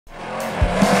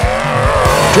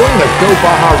Join the Go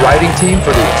Baja Riding team for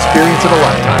the experience of a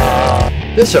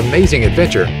lifetime. This amazing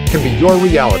adventure can be your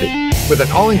reality with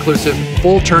an all-inclusive,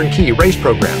 full turnkey race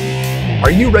program. Are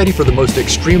you ready for the most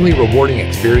extremely rewarding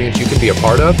experience you can be a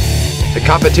part of? The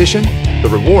competition, the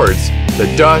rewards,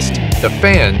 the dust, the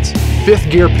fans, fifth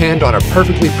gear pinned on a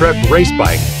perfectly prepped race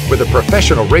bike with a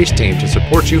professional race team to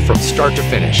support you from start to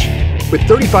finish. With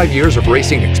 35 years of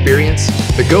racing experience,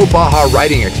 the Go Baja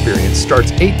Riding experience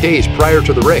starts 8 days prior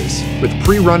to the race, with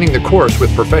pre-running the course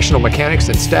with professional mechanics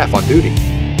and staff on duty.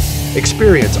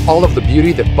 Experience all of the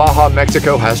beauty that Baja,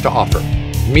 Mexico has to offer.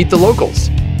 Meet the locals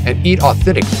and eat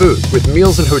authentic food with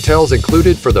meals and hotels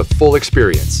included for the full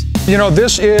experience. You know,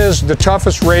 this is the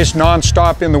toughest race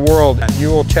non-stop in the world.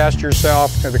 You will test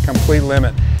yourself to the complete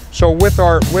limit. So with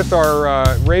our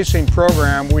racing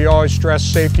program, we always stress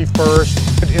safety first.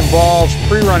 It involves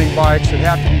pre-running bikes that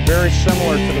have to be very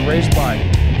similar to the race bike.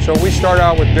 So we start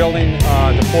out with building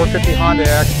the 450 Honda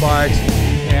X bikes,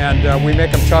 and we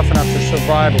make them tough enough to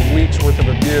survive a week's worth of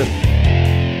abuse.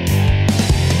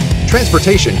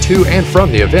 Transportation to and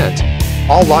from the event,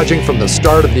 all lodging from the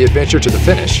start of the adventure to the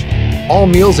finish, all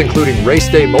meals including race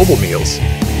day mobile meals,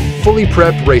 fully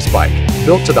prepped race bike,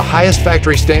 built to the highest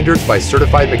factory standards by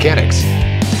certified mechanics,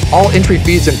 all entry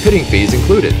fees and pitting fees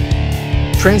included,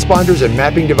 transponders and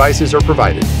mapping devices are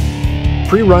provided,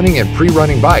 pre-running and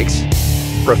pre-running bikes,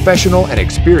 professional and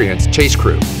experienced chase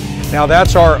crew. Now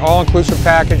that's our all-inclusive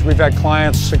package. We've had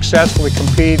clients successfully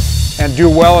compete and do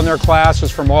well in their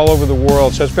classes from all over the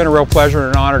world, so it's been a real pleasure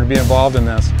and an honor to be involved in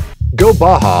this. Go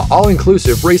Baja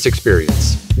All-Inclusive Race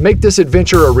Experience. Make this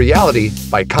adventure a reality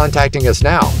by contacting us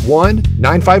now,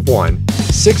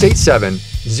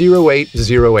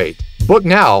 1-951-687-0808. Book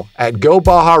now at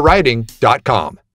gobajariding.com.